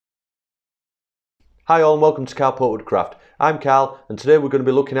Hi all and welcome to karlpopewoodcraft. I'm Karl and today we're going to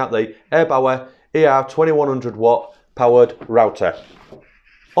be looking at the Erbauer ER2100 watt powered router.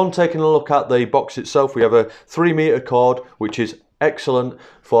 On taking a look at the box itself, we have a 3 meter cord, which is excellent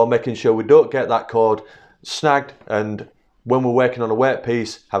for making sure we don't get that cord snagged and when we're working on a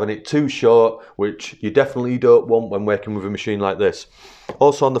workpiece having it too short, which you definitely don't want when working with a machine like this.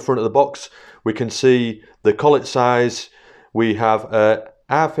 Also on the front of the box we can see the collet size. We have a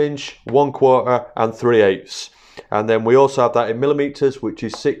 1/2 inch, 1/4 and 3/8, and then we also have that in millimeters, which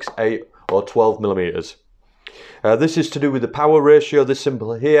is 6, 8 or 12 millimeters. This is to do with the power ratio, this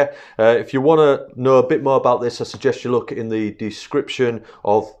symbol here. If you want to know a bit more about this, I suggest you look in the description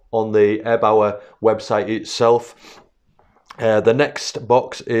on the Erbauer website itself. The next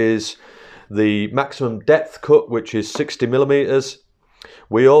box is the maximum depth cut, which is 60 millimeters.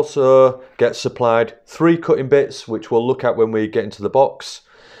 We also get supplied 3 cutting bits, which we'll look at when we get into the box.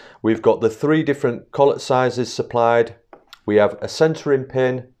 We've got the 3 different collet sizes supplied. We have a centering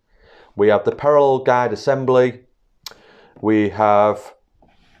pin. We have the parallel guide assembly. We have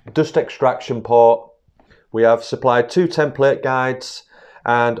dust extraction port. We have supplied 2 template guides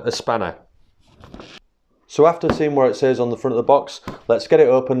and a spanner. So after seeing what it says on the front of the box, let's get it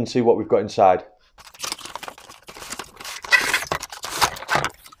open and see what we've got inside.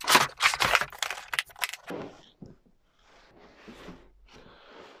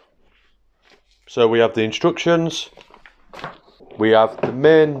 So we have the instructions, we have the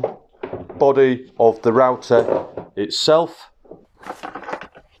main body of the router itself,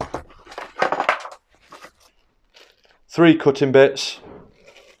 3 cutting bits,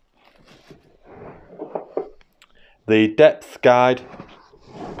 the depth guide,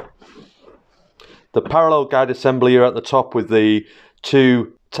 the parallel guide assembly here at the top with the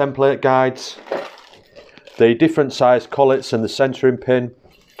 2 template guides, the different size collets and the centering pin,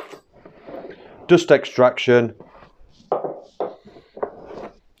 dust extraction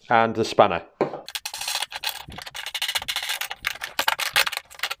and the spanner.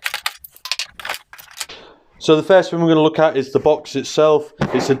 So the first thing we're going to look at is the box itself.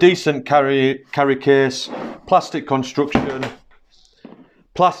 It's a decent carry case, plastic construction,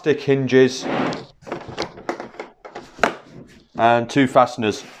 plastic hinges and 2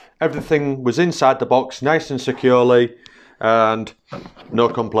 fasteners. Everything was inside the box nice and securely and no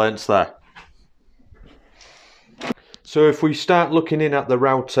complaints there. So if we start looking in at the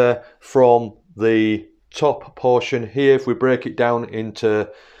router from the top portion here, if we break it down into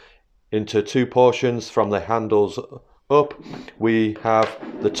 2 portions from the handles up, we have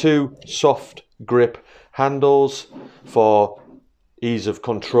the 2 soft grip handles for ease of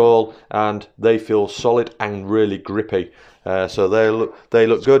control, and they feel solid and really grippy. So they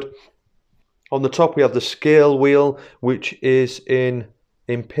look good. On the top we have the scale wheel, which is in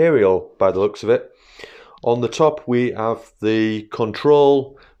Imperial by the looks of it. On the top we have the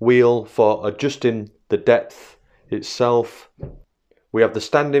control wheel for adjusting the depth itself. We have the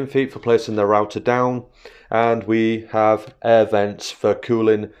standing feet for placing the router down, and we have air vents for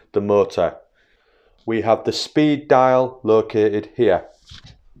cooling the motor. We have the speed dial located here.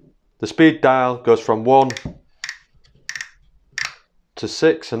 The speed dial goes from 1 to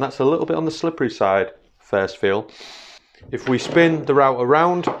 6, and that's a little bit on the slippery side, first feel. If we spin the router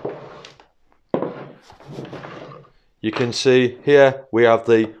around, you can see here we have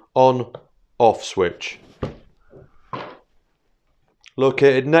the on-off switch.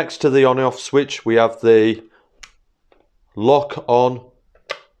 Located next to the on-off switch we have the lock-on,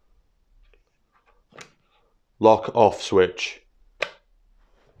 lock-off switch.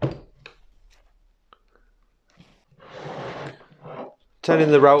 Turning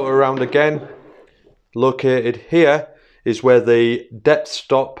the router around again, located here is where the depth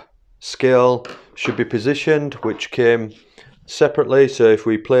stop scale should be positioned, which came separately. So if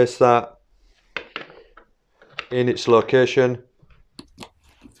we place that in its location,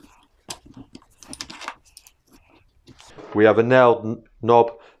 we have a nailed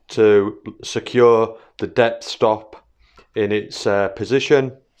knob to secure the depth stop in its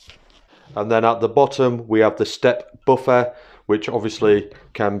position, and then at the bottom we have the step buffer, which obviously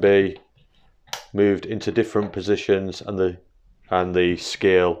can be moved into different positions and the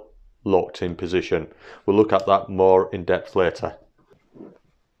scale locked in position. We'll look at that more in depth later.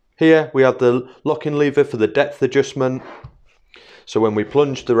 Here we have the locking lever for the depth adjustment. So when we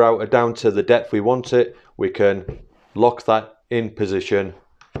plunge the router down to the depth we want it, we can lock that in position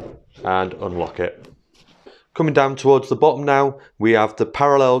and unlock it. Coming down towards the bottom now, we have the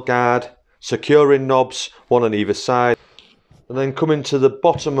parallel guard, securing knobs, 1 on either side. And then coming to the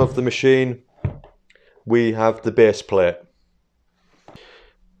bottom of the machine, we have the base plate.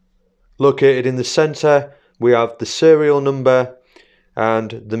 Located in the center, we have the serial number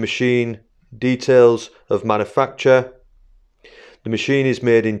and the machine details of manufacture. The machine is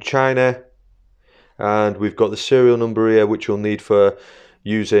made in China, and we've got the serial number here, which you'll need for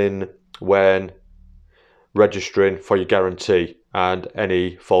using when registering for your guarantee and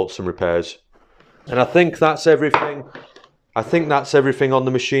any faults and repairs. And I think that's everything. I think that's everything on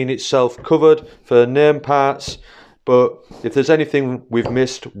the machine itself covered for name parts, but if there's anything we've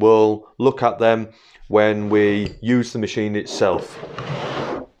missed, we'll look at them when we use the machine itself.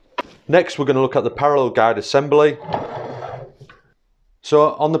 Next, we're going to look at the parallel guide assembly.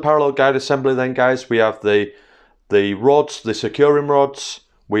 So on the parallel guide assembly then, guys, we have the rods, the securing rods,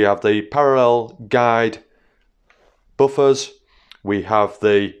 we have the parallel guide buffers, we have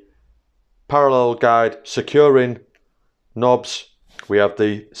the parallel guide securing knobs, we have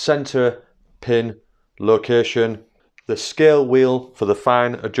the center pin location, the scale wheel for the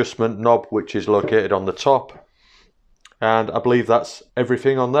fine adjustment knob, which is located on the top, and I believe that's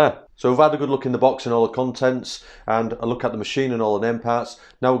everything on there. So we've had a good look in the box and all the contents, and a look at the machine and all the name parts.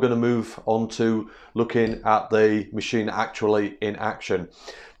 Now we're going to move on to looking at the machine actually in action.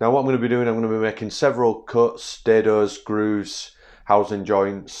 Now what I'm going to be doing, I'm going to be making several cuts, dados, grooves, housing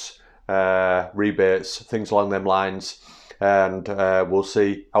joints, rebates, things along them lines, and we'll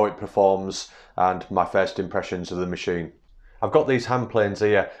see how it performs and my first impressions of the machine. I've got these hand planes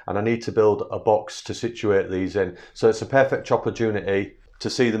here and I need to build a box to situate these in, so it's a perfect opportunity to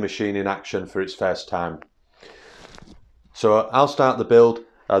see the machine in action for its first time. So I'll start the build,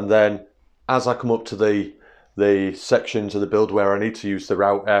 and then as I come up to the sections of the build where I need to use the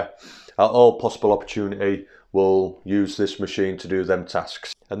router, at all possible opportunity we'll use this machine to do them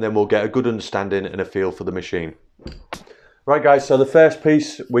tasks, and then we'll get a good understanding and a feel for the machine. Right guys, so the first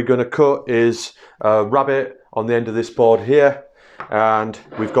piece we're going to cut is a rabbet on the end of this board here, and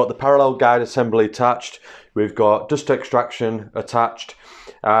we've got the parallel guide assembly attached, we've got dust extraction attached,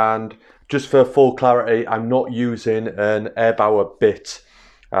 and just for full clarity, I'm not using an Erbauer bit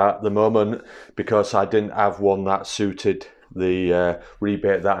at the moment because I didn't have one that suited the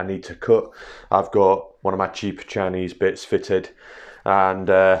rebate that I need to cut. I've got one of my cheap Chinese bits fitted, and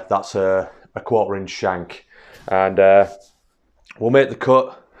that's a 1/4 inch shank, and we'll make the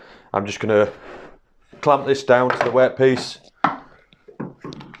cut. I'm just going to clamp this down to the workpiece,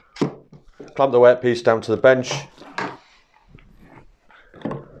 clamp the workpiece down to the bench.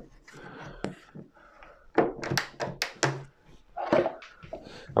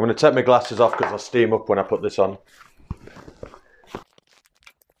 I'm going to take my glasses off because I steam up when I put this on.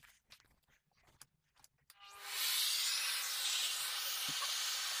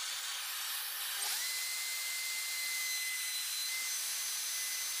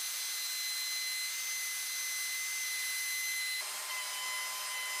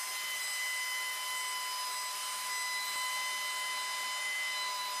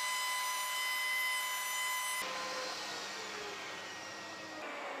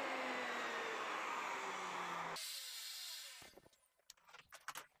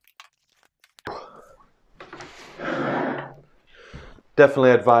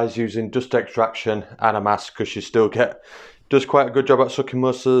 Definitely advise using dust extraction and a mask, because you still does quite a good job at sucking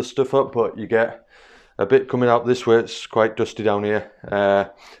most of the stuff up, but you get a bit coming out this way. It's quite dusty down here,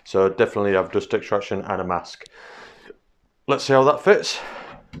 so definitely have dust extraction and a mask. Let's see how that fits.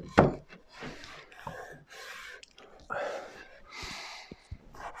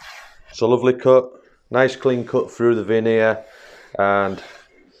 It's a lovely cut, nice clean cut through the veneer, and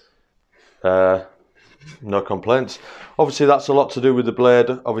no complaints. Obviously that's a lot to do with the blade.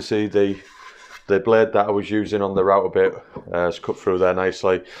 Obviously the blade that I was using on the router bit has cut through there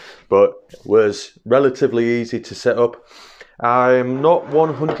nicely, but was relatively easy to set up. I'm not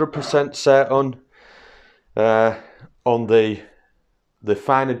 100% certain on the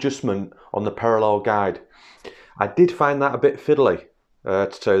fine adjustment on the parallel guide. I did find that a bit fiddly, to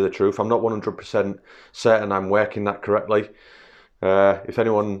tell you the truth. I'm not 100% certain I'm working that correctly. If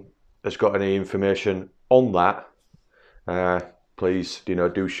anyone has got any information on that, please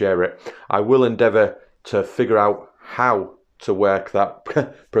do share it. I will endeavour to figure out how to work that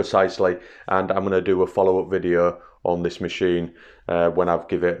precisely, and I'm going to do a follow-up video on this machine when I've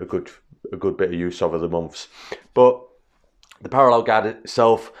given it a good bit of use over the months. But the parallel guide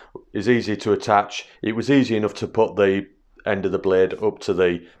itself is easy to attach. It was easy enough to put the end of the blade up to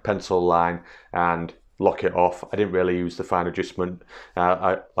the pencil line and lock it off. I didn't really use the fine adjustment.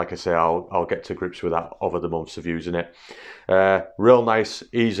 Like I say, I'll get to grips with that over the months of using it. Real nice,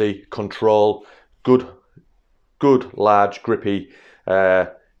 easy control, good large grippy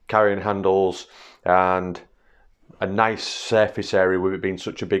carrying handles, and a nice surface area with it being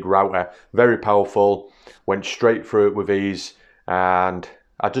such a big router. Very powerful, went straight through it with ease, and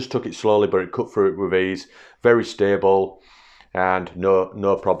I just took it slowly, but it cut through it with ease. Very stable, and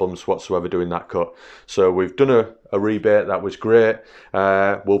no problems whatsoever doing that cut. So we've done a rebate. That was great.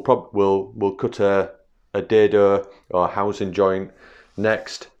 We'll cut a dado or housing joint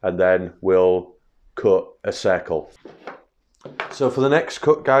next, and then we'll cut a circle. So for the next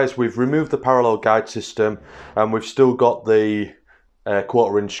cut, guys, we've removed the parallel guide system, and we've still got the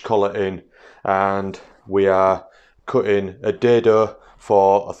 1/4 inch collet in, and we are cutting a dado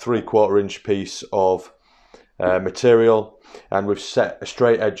for a 3/4 inch piece of material, and we've set a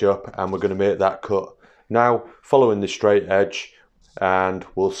straight edge up, and we're going to make that cut now following the straight edge, and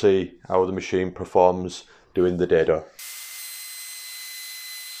we'll see how the machine performs doing the dado.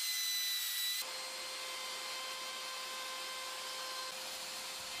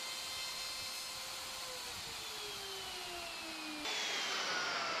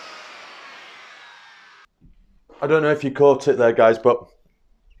 I don't know if you caught it there, guys, but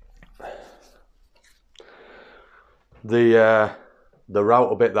the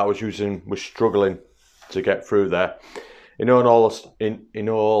router bit that I was using was struggling to get through there. In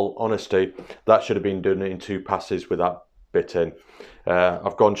all honesty, that should have been done in 2 passes with that bit in.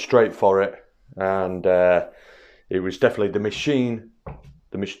 I've gone straight for it, and it was definitely the machine,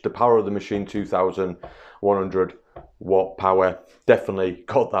 the power of the machine, 2100 watt power, definitely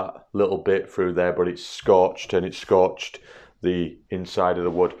got that little bit through there, but it's scorched, and it scorched the inside of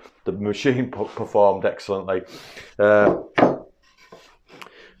the wood. The machine performed excellently.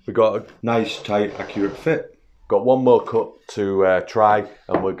 We got a nice, tight, accurate fit. Got one more cut to try,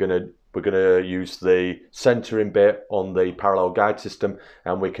 and we're gonna use the centering bit on the parallel guide system,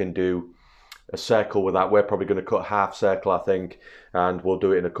 and we can do a circle with that. We're probably going to cut half circle, I think, and we'll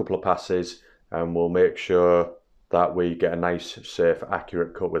do it in a couple of passes, and we'll make sure that we get a nice, safe,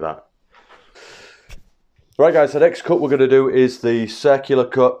 accurate cut with that. Right, guys, the next cut we're going to do is the circular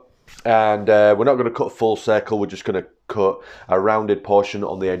cut, and we're not going to cut a full circle. We're just going to cut a rounded portion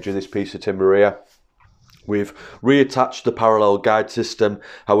on the edge of this piece of timber here. We've reattached the parallel guide system.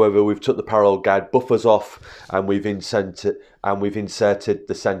 However, we've took the parallel guide buffers off, and we've inserted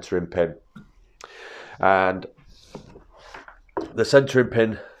the centering pin. And the centering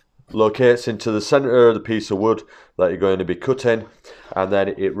pin locates into the center of the piece of wood that you're going to be cutting, and then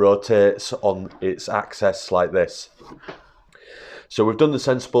it rotates on its axis like this. So we've done the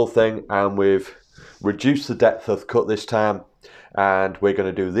sensible thing, and we've reduced the depth of cut this time, and we're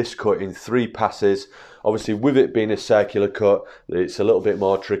going to do this cut in 3 passes. Obviously, with it being a circular cut, it's a little bit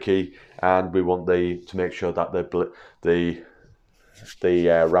more tricky, and we want to make sure that the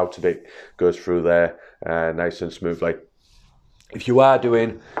router bit goes through there nice and smoothly. If you are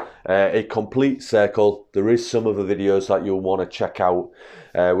doing a complete circle, there is some other videos that you'll want to check out,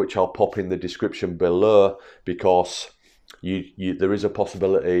 which I'll pop in the description below, because there is a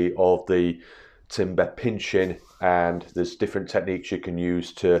possibility of the timber pinching, and there's different techniques you can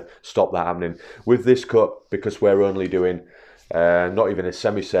use to stop that happening. With this cut, because we're only doing not even a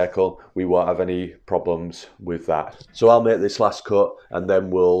semicircle, we won't have any problems with that. So I'll make this last cut, and then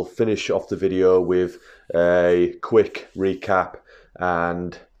we'll finish off the video with a quick recap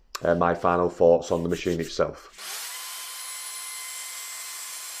and my final thoughts on the machine itself.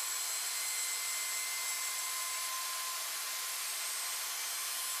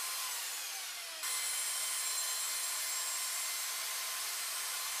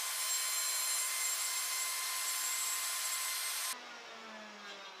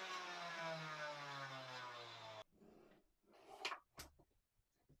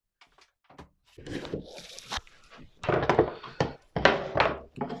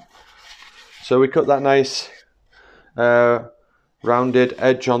 So we cut that nice rounded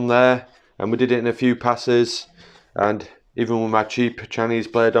edge on there, and we did it in a few passes, and even with my cheap Chinese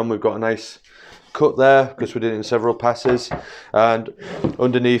blade on, we've got a nice cut there because we did it in several passes. And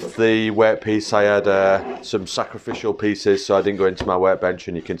underneath the workpiece I had some sacrificial pieces, so I didn't go into my workbench,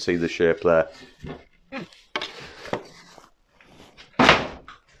 and you can see the shape there.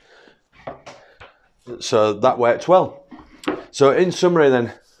 So that worked well. So in summary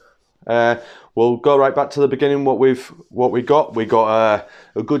then, we'll go right back to the beginning. What we got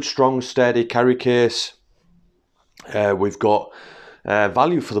a good, strong, sturdy carry case. We've got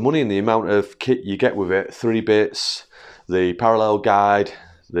value for the money in the amount of kit you get with it. 3 bits, the parallel guide,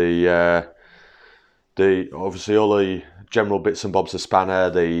 the obviously all the general bits and bobs of spanner,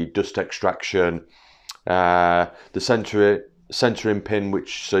 the dust extraction, the centering pin,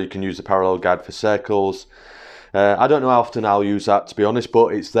 which so you can use the parallel guide for circles. I don't know how often I'll use that, to be honest,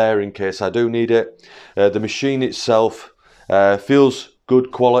 but it's there in case I do need it. The machine itself feels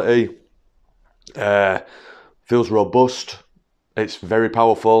good quality, feels robust, it's very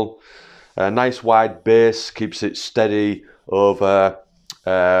powerful. A nice wide base keeps it steady over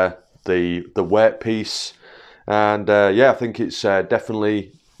the weight piece, and yeah, I think it's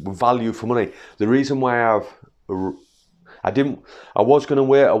definitely value for money. The reason why I was going to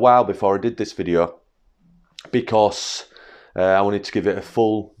wait a while before I did this video, because I wanted to give it a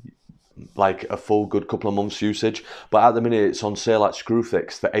full good couple of months usage, but at the minute it's on sale at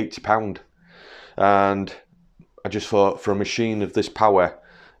Screwfix for £80, and I just thought, for a machine of this power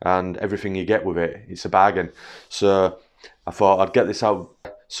and everything you get with it, it's a bargain. So I thought I'd get this out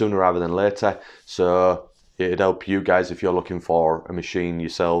sooner rather than later, so it'd help you guys if you're looking for a machine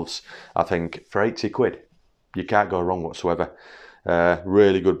yourselves. I think for 80 quid you can't go wrong whatsoever.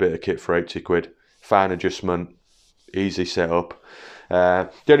 Really good bit of kit for 80 quid. Fine adjustment, easy setup. The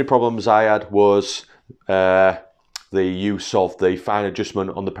only problems I had was the use of the fine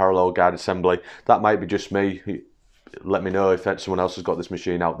adjustment on the parallel guide assembly. That might be just me. Let me know if someone else has got this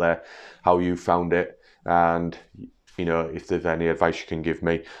machine out there, how you found it, and you know, if there's any advice you can give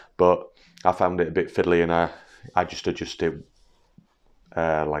me. But I found it a bit fiddly, and I just adjust it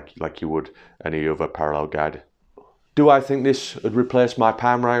like you would any other parallel guide. Do I think this would replace my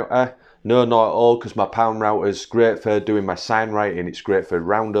palm router? No, not at all, because my palm router is great for doing my sign writing, it's great for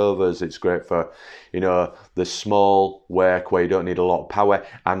roundovers, it's great for, you know, the small work where you don't need a lot of power,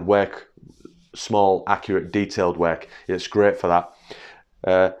 and work, small, accurate, detailed work. It's great for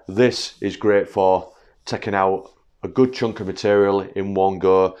that. This is great for taking out a good chunk of material in one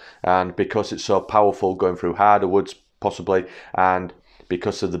go, and because it's so powerful, going through harder woods possibly, and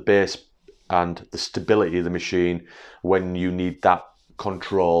because of the base and the stability of the machine when you need that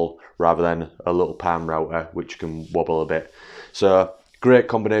control rather than a little palm router which can wobble a bit. So great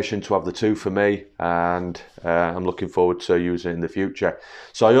combination to have the two for me, and I'm looking forward to using it in the future.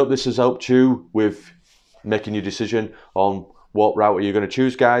 So I hope this has helped you with making your decision on what router you're going to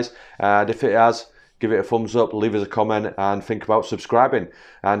choose, guys, and if it has, give it a thumbs up, leave us a comment, and think about subscribing,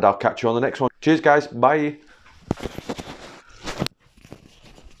 and I'll catch you on the next one. Cheers guys, bye.